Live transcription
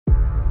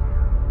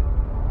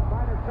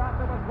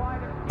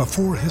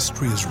Before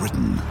history is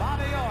written,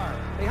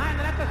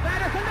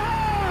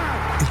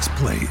 it's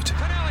played.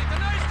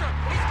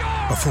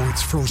 Before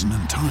it's frozen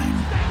in time,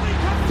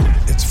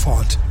 it's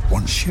fought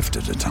one shift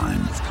at a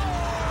time.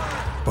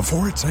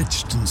 Before it's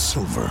etched in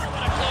silver,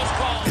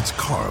 it's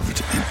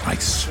carved in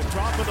ice.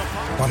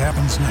 What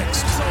happens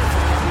next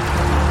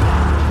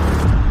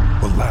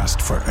will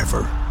last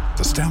forever.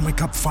 The Stanley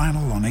Cup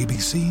Final on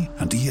ABC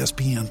and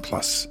ESPN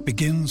Plus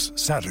begins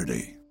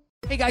Saturday.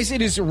 Hey guys,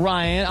 it is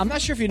Ryan. I'm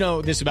not sure if you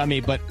know this about me,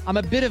 but I'm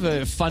a bit of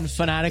a fun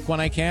fanatic when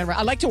I can.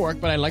 I like to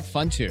work, but I like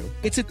fun too.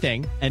 It's a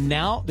thing. And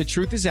now the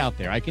truth is out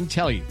there. I can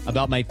tell you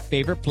about my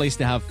favorite place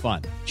to have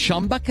fun.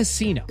 Chumba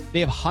Casino. They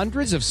have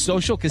hundreds of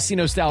social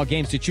casino style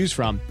games to choose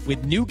from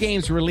with new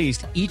games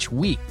released each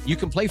week. You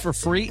can play for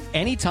free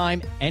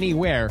anytime,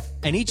 anywhere.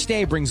 And each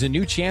day brings a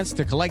new chance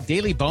to collect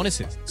daily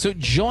bonuses. So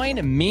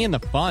join me in the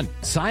fun.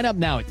 Sign up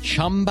now at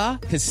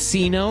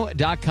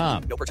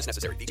ChumbaCasino.com. No purchase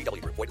necessary.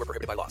 VGW Group. Void where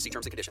prohibited by law. See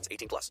terms and conditions.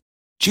 18+.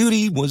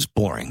 Judy was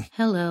boring.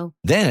 Hello.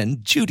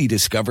 Then Judy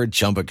discovered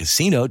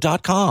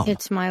ChumbaCasino.com.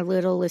 It's my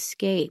little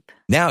escape.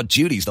 Now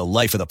Judy's the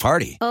life of the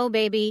party. Oh,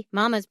 baby,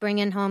 mama's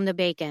bringing home the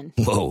bacon.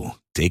 Whoa,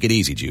 take it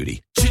easy,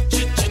 Judy.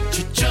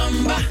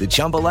 The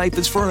Chumba life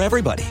is for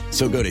everybody.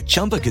 So go to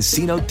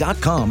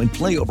ChumbaCasino.com and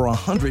play over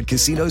 100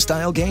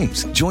 casino-style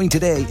games. Join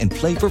today and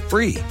play for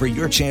free for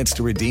your chance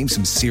to redeem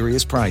some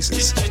serious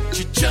prizes.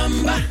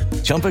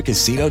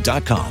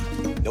 ChumbaCasino.com.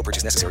 No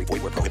purchase necessary.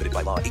 Void where prohibited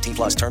by law.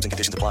 18+. Terms and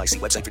conditions apply. See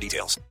website for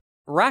details.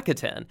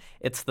 Rakuten.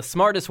 It's the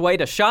smartest way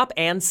to shop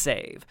and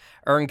save.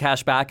 Earn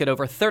cash back at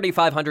over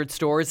 3,500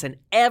 stores in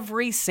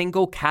every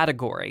single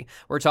category.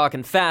 We're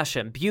talking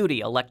fashion, beauty,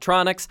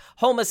 electronics,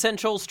 home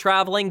essentials,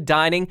 traveling,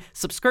 dining,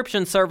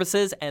 subscription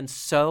services, and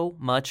so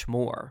much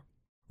more.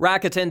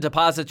 Rakuten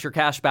deposits your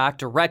cash back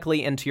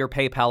directly into your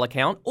PayPal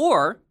account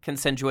or can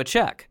send you a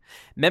check.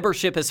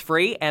 Membership is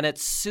free and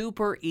it's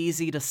super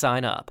easy to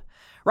sign up.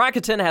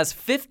 Rakuten has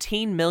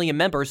 15 million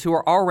members who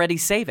are already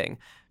saving.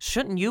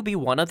 Shouldn't you be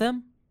one of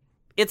them?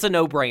 It's a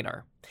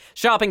no-brainer.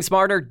 Shopping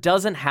smarter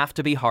doesn't have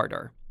to be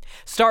harder.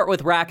 Start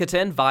with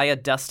Rakuten via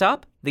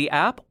desktop, the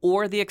app,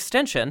 or the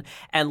extension,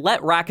 and let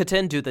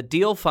Rakuten do the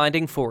deal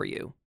finding for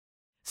you.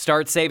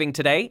 Start saving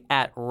today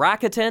at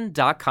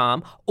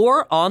Rakuten.com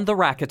or on the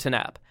Rakuten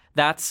app.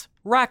 That's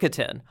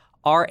Rakuten,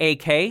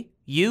 Rakuten.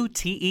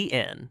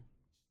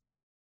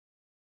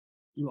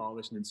 You are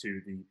listening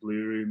to the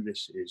Blue Room.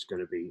 This is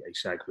going to be a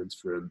segment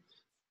from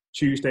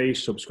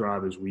Tuesday's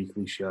Subscribers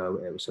Weekly show.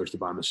 It was hosted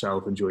by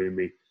myself and joining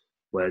me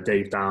were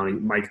Dave Downey,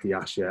 Mike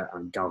Diasha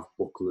and Gav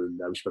Buckland.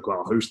 We spoke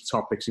about a host of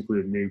topics,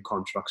 including new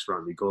contracts for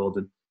Andy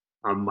Gordon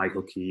and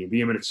Michael Keane,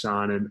 the imminent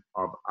signing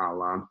of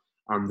Alan.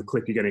 And the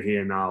clip you're going to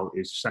hear now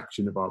is a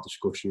section of our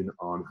discussion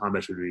on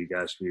James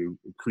Rodriguez, who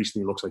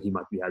increasingly looks like he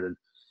might be heading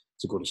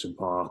to Goodison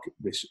Park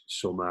this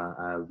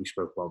summer. We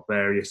spoke about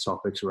various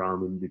topics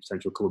around the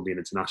potential Colombian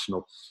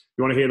international. If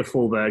you want to hear the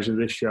full version of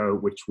this show,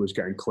 which was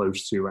getting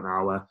close to an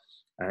hour,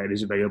 it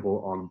is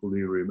available on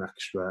Blue Room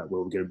Extra,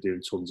 where we're going to be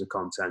doing tons of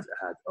content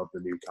ahead of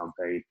the new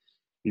campaign.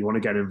 If you want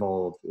to get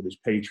involved, it is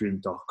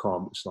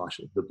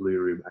patreon.com/The Blue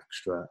Room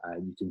Extra.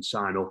 And you can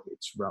sign up.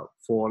 It's about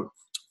 £4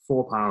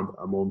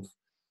 a month.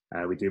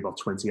 We do about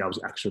 20 hours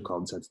extra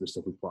content to the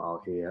stuff we put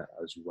out here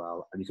as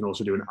well. And you can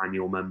also do an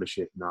annual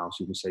membership now,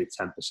 so you can save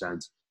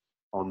 10%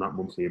 on that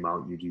monthly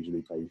amount you'd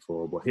usually pay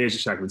for. But here's a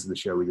segment of the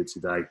show we did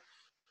today,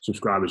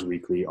 Subscribers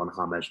Weekly on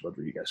James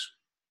Rodriguez.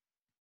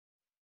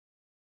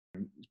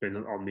 It's been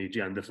on the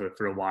agenda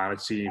for a while, it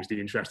seems. The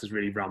interest has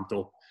really ramped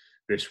up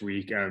this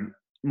week.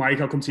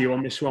 Mike, I'll come to you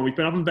on this one. We've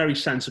been having very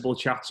sensible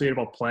chats here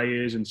about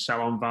players and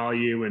sell-on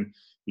value and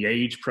the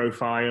age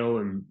profile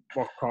and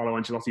what Carlo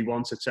Ancelotti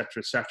wants, etc.,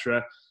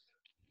 etc.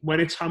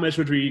 When it's James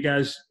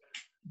Rodriguez,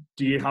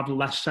 do you have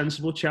less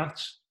sensible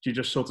chats? Do you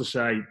just sort of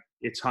say,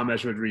 it's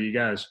James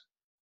Rodriguez,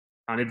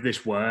 and if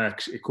this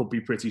works, it could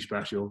be pretty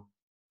special?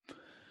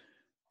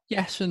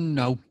 Yes and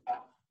no.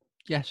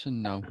 Yes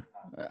and no.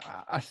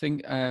 I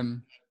think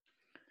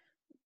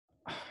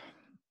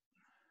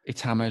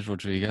it's James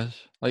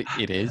Rodriguez. Like,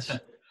 it is.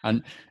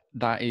 And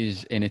that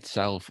is in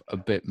itself a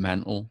bit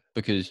mental,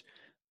 because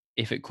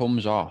if it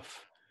comes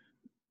off,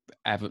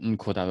 Everton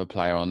could have a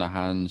player on their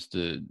hands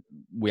that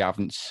we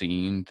haven't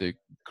seen the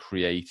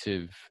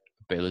creative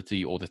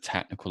ability or the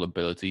technical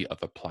ability of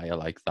a player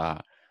like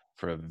that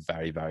for a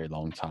very, very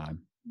long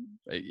time.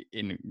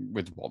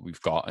 With what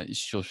we've got,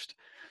 it's just...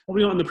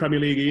 Probably not in the Premier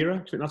League era.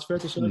 Do you think that's fair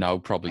to say? No,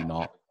 probably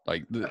not.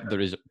 Like,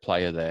 there is a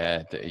player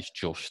there that is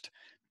just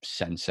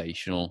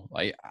sensational.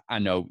 Like, I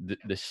know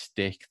the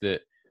stick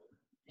that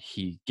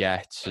he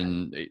gets,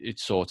 and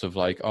it's sort of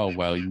like, oh,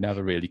 well, he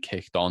never really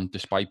kicked on,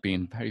 despite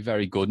being very,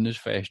 very good in his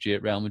first year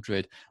at Real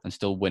Madrid and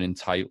still winning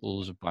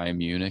titles at Bayern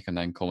Munich and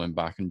then coming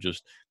back and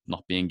just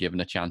not being given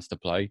a chance to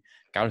play.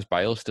 Gareth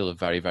Bale's still a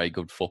very, very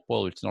good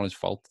footballer. It's not his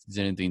fault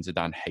Zinedine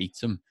Zidane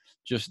hates him.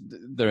 Just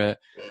there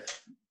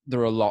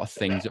are a lot of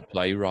things at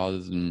play rather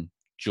than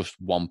just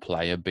one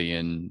player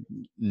being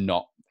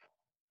not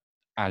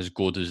as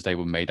good as they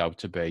were made out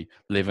to be,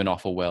 living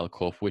off a World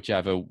Cup,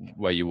 whichever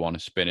way you want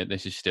to spin it.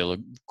 This is still a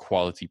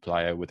quality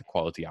player with a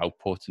quality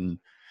output. And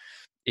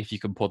if you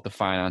can put the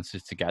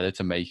finances together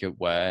to make it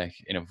work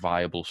in a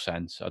viable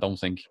sense, I don't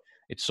think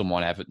it's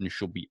someone Everton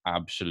should be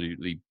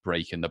absolutely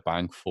breaking the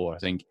bank for. I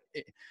think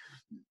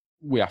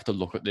we have to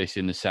look at this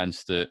in the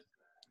sense that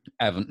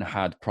Everton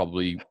had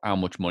probably how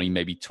much money,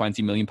 maybe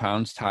 £20 million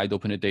tied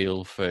up in a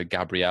deal for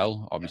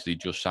Gabriel, obviously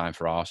just signed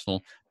for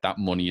Arsenal. That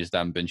money has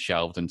then been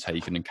shelved and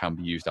taken and can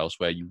be used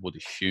elsewhere, you would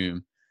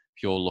assume.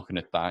 If you're looking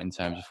at that in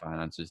terms of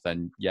finances,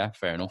 then yeah,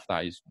 fair enough.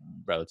 That is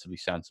relatively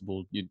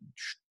sensible.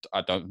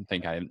 I don't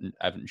think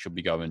Everton should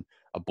be going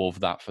above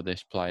that for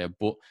this player.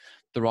 But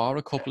there are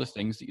a couple of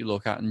things that you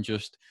look at and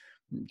just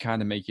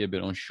kind of make you a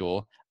bit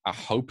unsure. I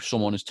hope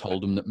someone has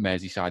told him that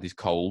Merseyside is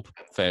cold,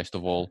 first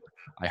of all.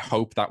 I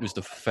hope that was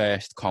the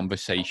first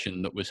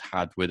conversation that was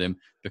had with him,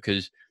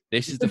 because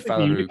this is the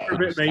fella who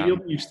couldn't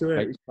stand,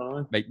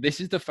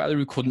 this is the fella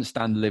who couldn't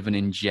stand living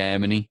in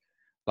Germany.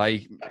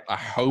 Like, I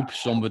hope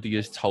somebody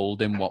has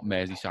told him what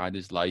Merseyside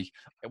is like.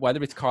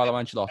 Whether it's Carlo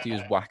Ancelotti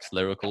who's waxed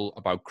lyrical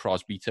about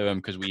Crosby to him,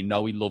 because we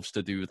know he loves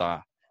to do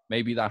that.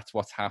 Maybe that's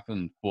what's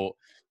happened, but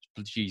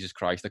Jesus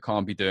Christ, I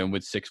can't be doing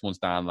with 6 months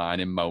down the line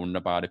and moaning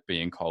about it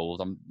being cold.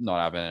 I'm not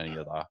having any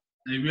of that.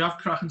 Hey, we have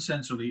cracking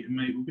central heating,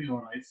 mate. We'll be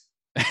all right.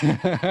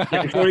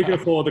 Before you can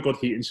afford a good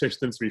heating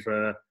system, to be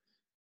fair.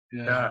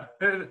 Yeah.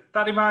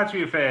 That reminds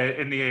me of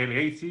in the early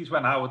 80s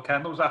when Howard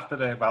Kendall was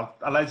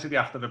allegedly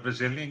after a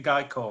Brazilian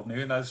guy called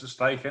Nunes to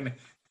strike, and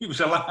he was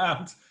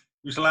alarmed.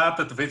 He was alarmed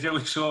at the video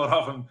we saw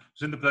of him. It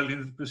was in the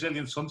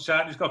Brazilian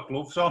sunshine. He's got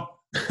gloves on.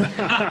 He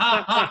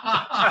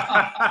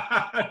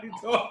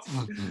thought,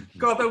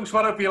 God knows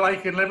what it'd be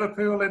like in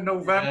Liverpool in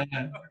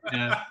November.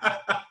 Yeah.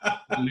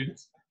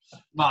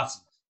 Matt,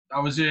 I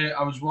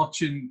was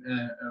watching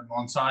a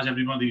montage.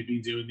 Everybody's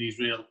been doing these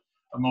real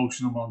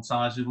emotional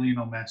montages of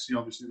Lionel Messi.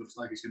 Obviously, looks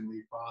like he's going to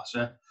leave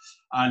Barca.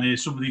 And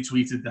somebody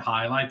tweeted the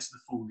highlights of the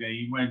full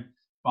game when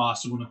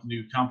Barca won at the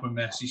Nou Camp and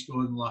Messi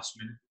scored in the last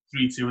minute,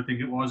 3-2, I think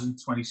it was, in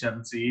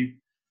 2017.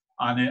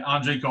 And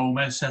Andre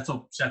Gomez set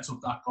up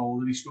that goal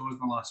that he scores in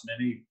the last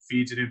minute. He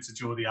feeds it into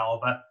Jordi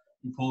Alba,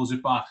 who pulls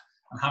it back.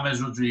 And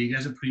James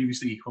Rodriguez had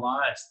previously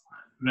equalised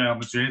Real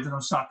Madrid. And I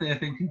was sat there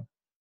thinking,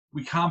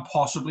 we can't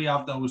possibly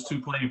have those two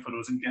playing for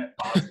us and get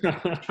bad.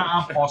 It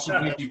can't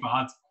possibly be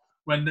bad.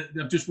 When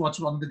they've just watched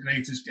one of the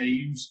greatest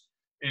games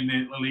in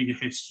the La Liga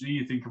history,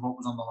 you think of what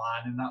was on the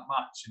line in that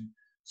match and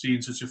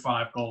seeing such a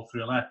 5-goal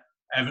thriller.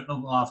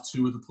 Everton will have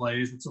 2 of the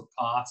players that took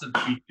part and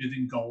featured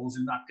in goals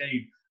in that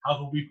game. How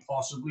could we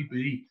possibly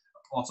be a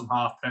bottom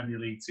half Premier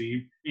League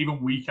team?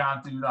 Even we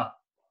can't do that.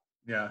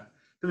 Yeah.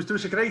 There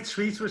was a great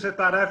tweet, was it,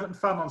 that Everton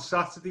fan on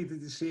Saturday?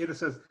 Did you see it? It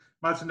says,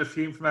 imagine the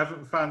fume from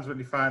Everton fans when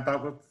they find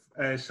out what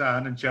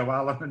signing Joe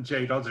Allen and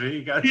Jay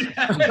Rodriguez.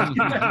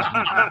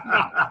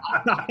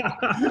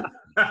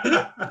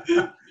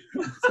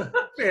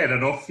 Fair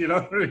enough, you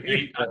know what I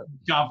mean?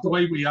 Gav, the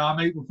way we are,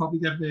 mate, we'll probably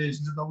get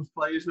versions of those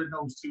players when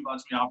those 2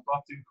 lads we have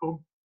got to come.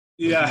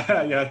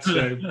 Yeah,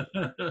 true.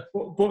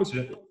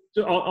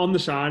 But on the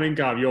signing,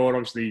 Gav, you're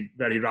obviously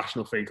very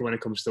rational thinker when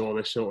it comes to all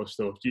this sort of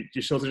stuff. Do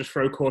you sort of just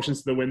throw caution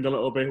to the wind a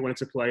little bit when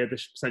it's a player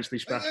this potentially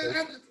special?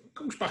 It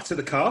goes back to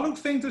the Carlo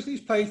thing, doesn't he?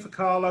 He's played for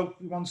Carlo.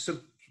 He wants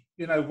to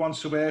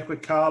work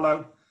with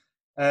Carlo.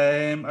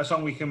 As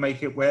long as we can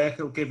make it work,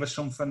 it'll give us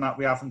something that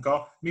we haven't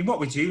got. I mean, what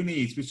we do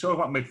need, we talk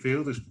about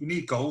midfielders, we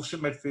need goals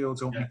from midfield,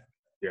 don't we?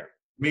 Yeah.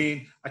 I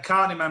mean, I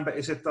can't remember,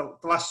 is it the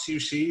last 2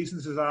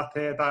 seasons, is our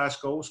third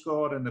highest goal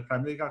scorer in the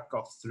Premier League? I've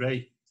got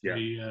 3. Yeah.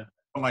 Something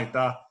like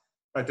that.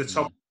 Like the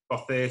top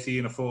got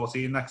 13 or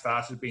 14, next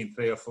highest has been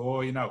 3 or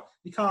 4, you know.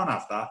 You can't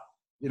have that,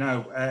 you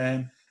know.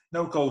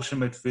 No goals from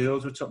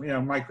midfield, which, you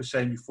know, Mike was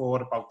saying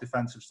before about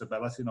defensive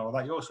stability and all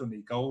that. You also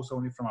need goals,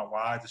 only from out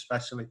wide,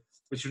 especially,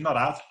 which you've not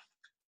had.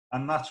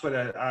 And that's what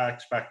I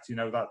expect, you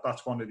know,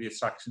 that's one of the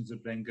attractions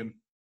of bringing,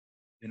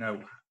 you know,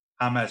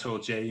 James or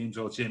James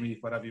or Jimmy,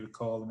 whatever you would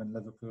call them in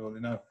Liverpool, you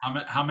know.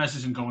 James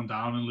isn't going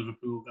down in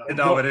Liverpool.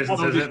 No, it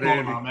isn't, is it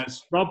really?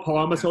 Rob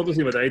Palmer told us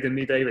the other day, didn't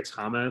he, Dave? It's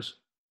James.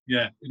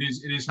 Yeah, it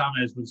is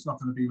James, but it's not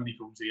going to be when he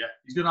comes here.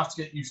 He's going to have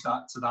to get used to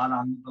that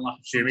and the lack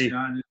of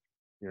sunshine.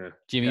 Yeah.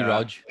 Jimmy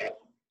Rog.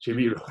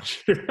 Jimmy Rog.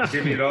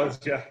 Jimmy Rog,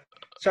 yeah.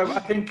 So I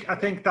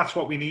think that's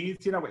what we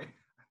need, you know.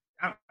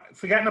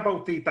 Forgetting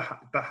about the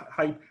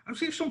hype. I've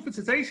seen something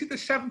today. See the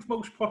 7th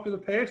most popular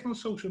person on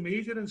social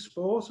media in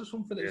sports or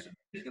something. It's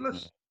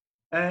ridiculous.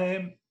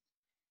 And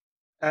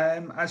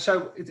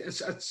so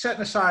it's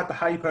setting aside the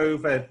hype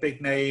over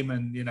big name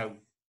and, you know,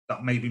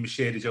 that maybe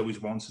Mercedes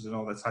always wanted and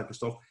all that type of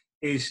stuff.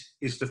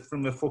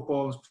 From the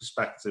footballer's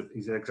perspective,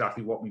 is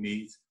exactly what we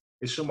need.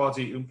 Is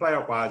somebody who can play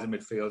out wide in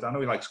midfield. I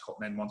know he likes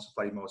cutting in, wants to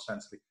play more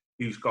centrally.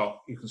 Who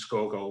can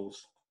score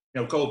goals.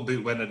 You know, Golden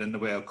Boot winner in the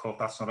World Cup.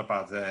 That's not a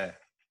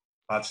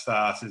bad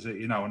start, is it?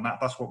 You know, and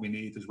that's what we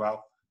need as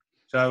well.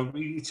 So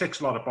he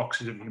ticks a lot of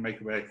boxes if you can make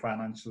it work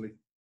financially.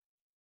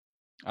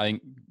 I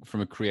think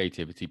from a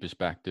creativity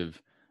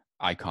perspective,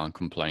 I can't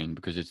complain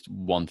because it's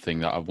one thing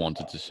that I've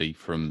wanted to see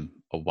from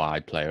a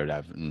wide player at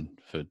Everton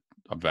for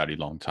a very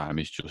long time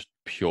is just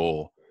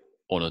pure,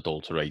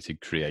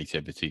 unadulterated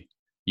creativity.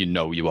 You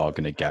know you are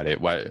going to get it,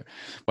 whether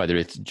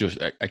it's just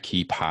a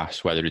key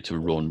pass, whether it's a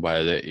run,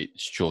 whether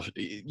it's just,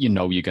 you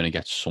know you're going to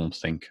get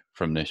something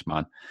from this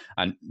man.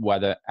 And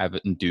whether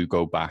Everton do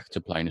go back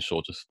to playing a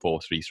sort of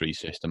 4-3-3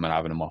 system and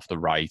having him off the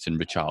right and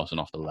Richarlison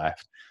off the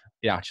left,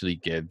 it actually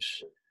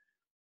gives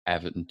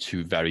Everton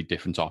two very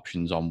different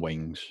options on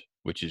wings,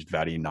 which is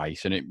very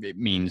nice. And it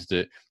means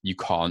that you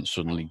can't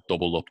suddenly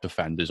double up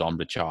defenders on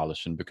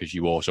Richarlison because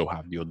you also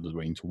have the other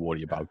wing to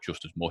worry about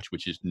just as much,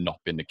 which has not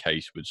been the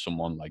case with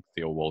someone like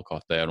Theo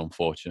Walcott there,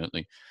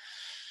 unfortunately.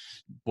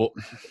 But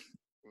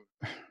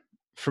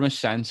from a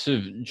sense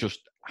of just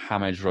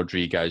James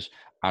Rodriguez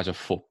as a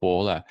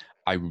footballer,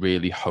 I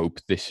really hope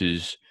this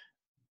is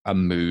a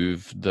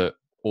move that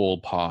all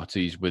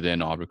parties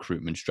within our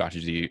recruitment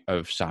strategy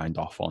have signed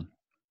off on.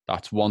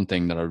 That's one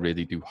thing that I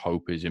really do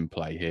hope is in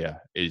play here,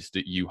 is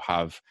that you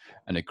have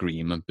an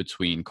agreement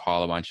between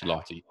Carlo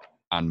Ancelotti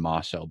and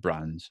Marcel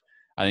Brands.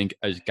 I think,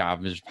 as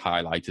Gav has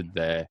highlighted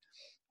there,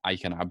 I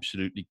can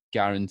absolutely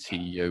guarantee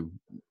you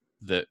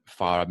that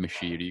Farhad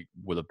Moshiri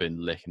will have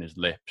been licking his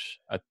lips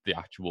at the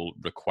actual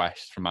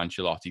request from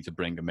Ancelotti to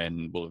bring him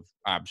in, will have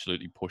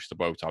absolutely pushed the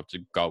boat out to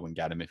go and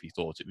get him if he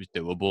thought it was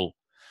doable.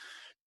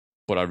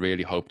 But I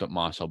really hope that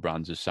Marcel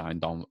Brands has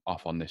signed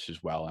off on this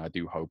as well. And I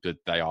do hope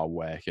that they are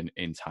working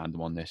in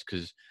tandem on this,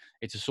 because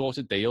it's a sort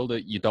of deal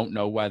that you don't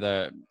know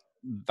whether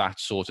that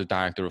sort of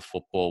director of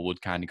football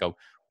would kind of go,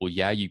 well,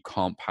 yeah, you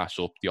can't pass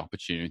up the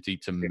opportunity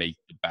to make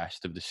the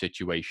best of the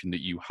situation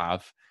that you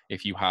have.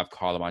 If you have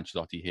Carlo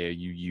Ancelotti here,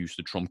 you use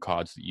the trump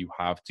cards that you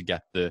have to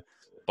get the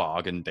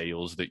bargain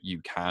deals that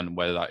you can,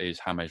 whether that is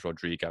James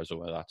Rodriguez or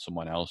whether that's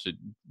someone else,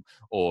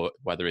 or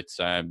whether it's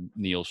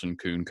Nielsen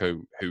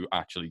Kunku, who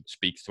actually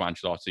speaks to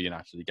Ancelotti and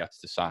actually gets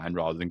to sign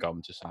rather than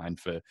going to sign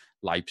for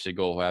Leipzig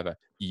or whoever.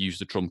 You use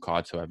the trump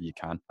cards however you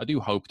can. I do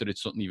hope that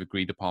it's something you've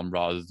agreed upon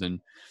rather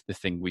than the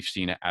thing we've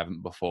seen at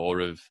Everton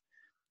before of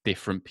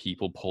different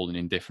people pulling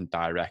in different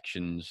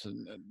directions.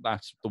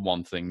 That's the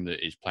one thing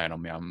that is playing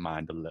on my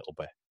mind a little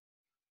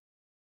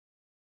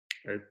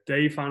bit.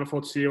 Dave, final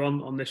thoughts to you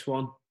on this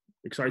one?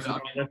 Excited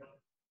about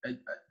it?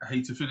 I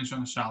hate to finish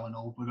on a sour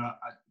note, but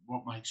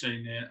what Mike's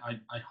saying there,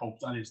 I hope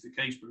that is the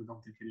case, but I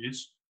don't think it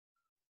is.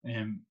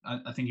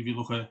 I think if you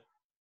look at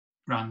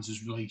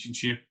Brands'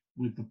 relationship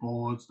with the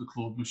board, the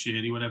club,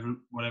 Moshiri,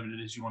 whatever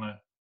it is you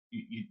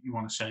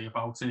want to say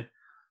about it,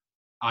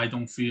 I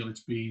don't feel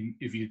it's been,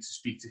 if you to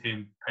speak to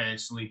him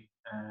personally,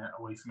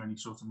 away from any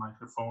sort of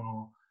microphone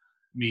or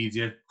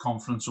media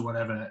conference or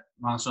whatever,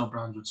 Marcel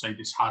Brands would say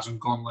this hasn't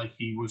gone like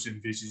he was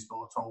envisaged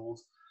or told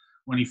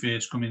when he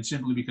first come in,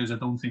 simply because I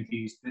don't think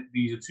these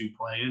are two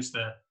players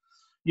that,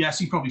 yes,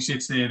 he probably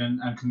sits there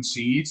and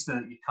concedes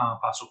that you can't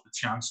pass up the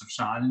chance of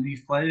signing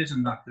these players,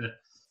 and that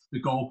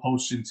the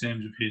goalposts in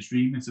terms of his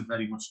remit have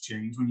very much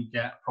changed when you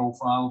get a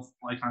profile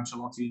like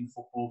Ancelotti in the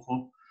football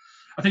club.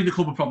 I think the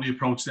club would probably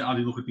approach it how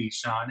they look at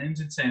these signings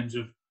in terms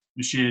of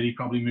Moshiri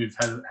probably moved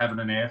heaven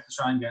and earth to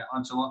try and get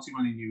Ancelotti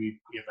when he knew he'd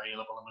be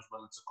available and was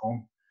willing to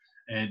come.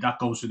 That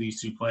goes for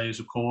these two players,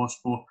 of course,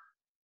 but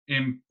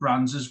in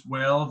Brands'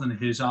 world and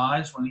his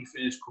eyes, when he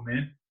first come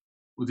in,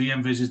 would he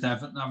envisage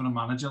Everton having a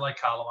manager like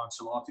Carlo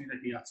Ancelotti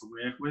that he had to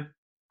work with?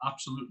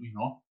 Absolutely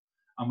not.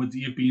 And would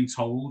he have been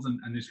told,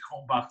 and it's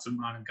come back to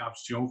mine and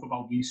Gab's joke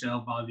about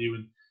resale value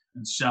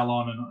and sell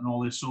on and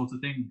all this sort of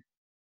thing.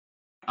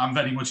 I'm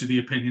very much of the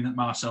opinion that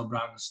Marcel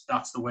Brands,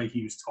 that's the way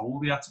he was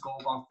told he had to go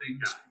about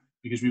things,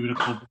 because we were a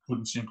club that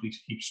couldn't simply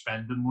keep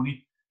spending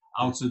money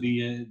out of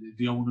the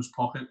owner's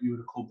pocket. We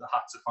were a club that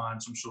had to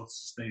find some sort of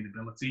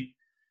sustainability.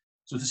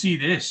 So to see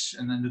this,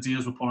 and then the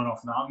deals we're pulling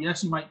off now,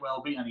 yes, he might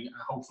well be, and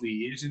hopefully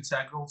he is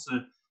integral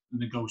to the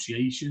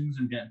negotiations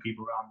and getting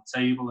people around the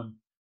table and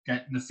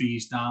getting the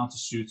fees down to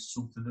suit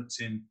something that's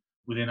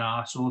within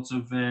our sort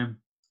of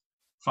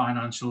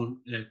financial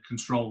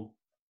control.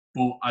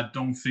 But I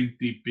don't think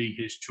they'd be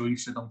his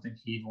choice. I don't think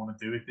he'd want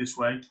to do it this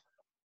way.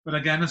 But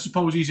again, I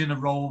suppose he's in a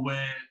role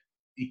where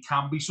he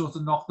can be sort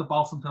of knocked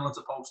about from pillar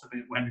to post a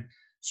bit when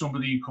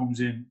somebody who comes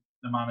in,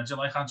 the manager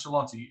like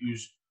Ancelotti,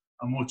 who's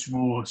a much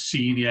more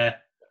senior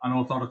and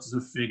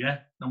authoritative figure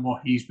than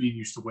what he's been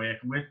used to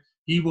working with.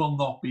 He will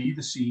not be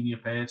the senior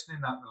person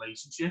in that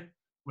relationship,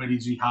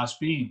 whereas he has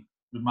been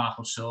with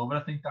Marco Silva.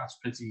 I think that's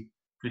pretty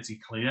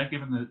clear,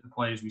 given the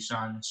players we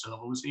signed when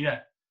Silva was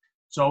here.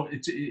 So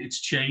it's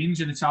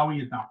changed, and it's how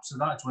he adapts to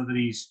that. It's whether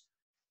he's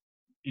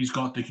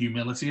got the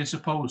humility, I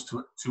suppose,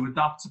 to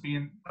adapt to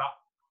being that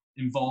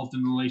involved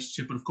in the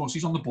relationship. But of course,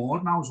 he's on the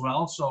board now as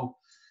well. So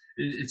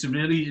it's a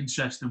really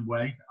interesting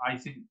way, I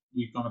think,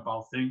 we've gone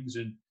about things.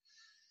 And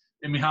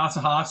in my heart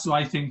of hearts, do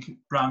I think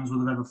Brands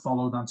would have ever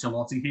followed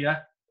Ancelotti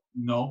here?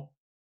 No.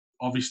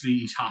 Obviously,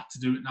 he's had to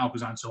do it now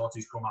because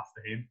Ancelotti's come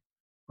after him.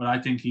 But I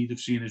think he'd have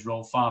seen his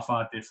role far,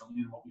 far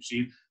differently than what we've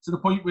seen. To the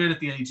point where at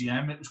the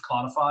AGM, it was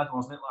clarified,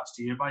 wasn't it, last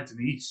year by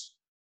Denise,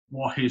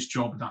 what his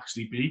job would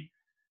actually be.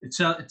 It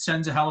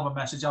sends a hell of a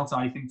message out,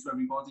 I think, to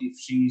everybody if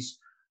she's,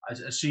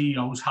 as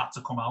CEOs, had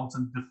to come out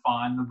and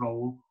define the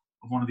role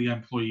of one of the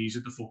employees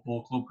at the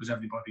football club, because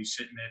everybody's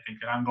sitting there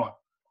thinking, hang on,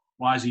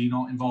 why is he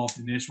not involved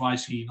in this? Why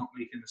is he not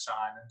making the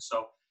signing?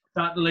 So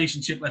that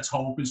relationship, let's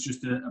hope, is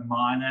just a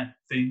minor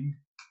thing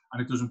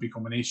and it doesn't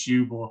become an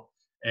issue. But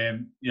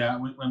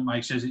when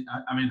Mike says it,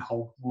 I'm in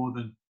hope more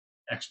than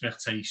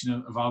expectation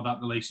of how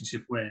that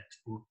relationship works.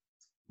 But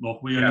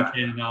look, we're in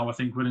here now. I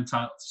think we're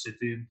entitled to sit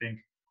there and think,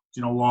 do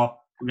you know what?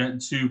 We're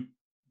getting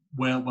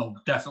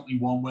definitely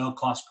one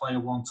world-class player,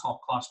 one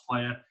top-class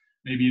player,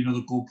 maybe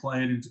another good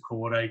player into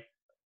Corey.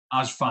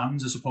 As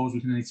fans, I suppose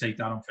we can only take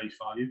that on face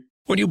value.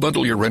 When you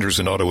bundle your renters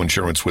and auto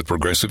insurance with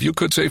Progressive, you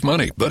could save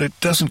money, but it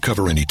doesn't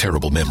cover any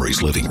terrible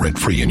memories living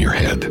rent-free in your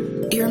head.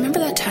 You remember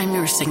that time you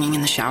were singing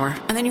in the shower,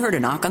 and then you heard a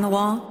knock on the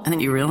wall, and then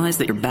you realized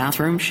that your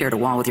bathroom shared a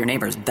wall with your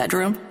neighbor's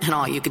bedroom, and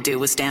all you could do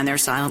was stand there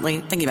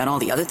silently, thinking about all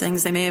the other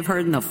things they may have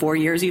heard in the 4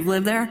 years you've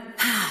lived there?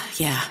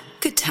 Yeah,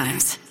 good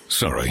times.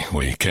 Sorry,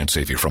 we can't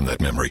save you from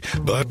that memory,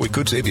 but we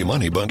could save you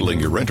money bundling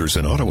your renters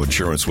and auto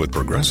insurance with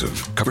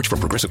Progressive. Coverage from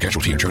Progressive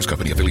Casualty Insurance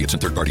Company, affiliates,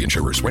 and third-party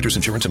insurers. Renters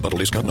insurance and bundle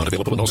discount not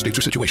available in all states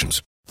or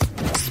situations.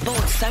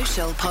 Sports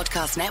Social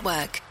Podcast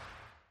Network.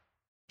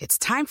 It's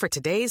time for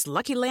today's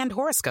Lucky Land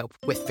horoscope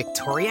with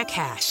Victoria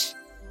Cash.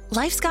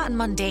 Life's gotten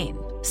mundane,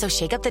 so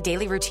shake up the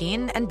daily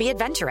routine and be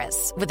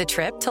adventurous with a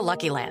trip to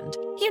Lucky Land.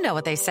 You know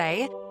what they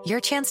say. Your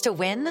chance to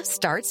win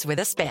starts with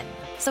a spin.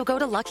 So go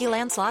to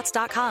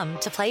LuckyLandSlots.com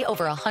to play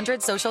over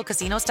 100 social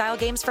casino-style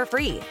games for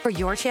free for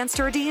your chance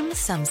to redeem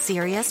some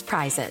serious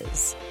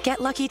prizes. Get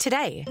lucky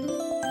today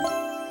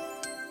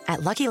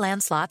at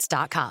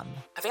LuckyLandSlots.com.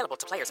 Available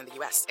to players in the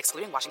U.S.,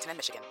 excluding Washington and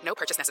Michigan. No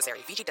purchase necessary.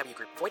 VGW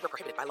Group. Void where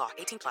prohibited by law.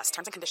 18+.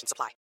 Terms and conditions apply.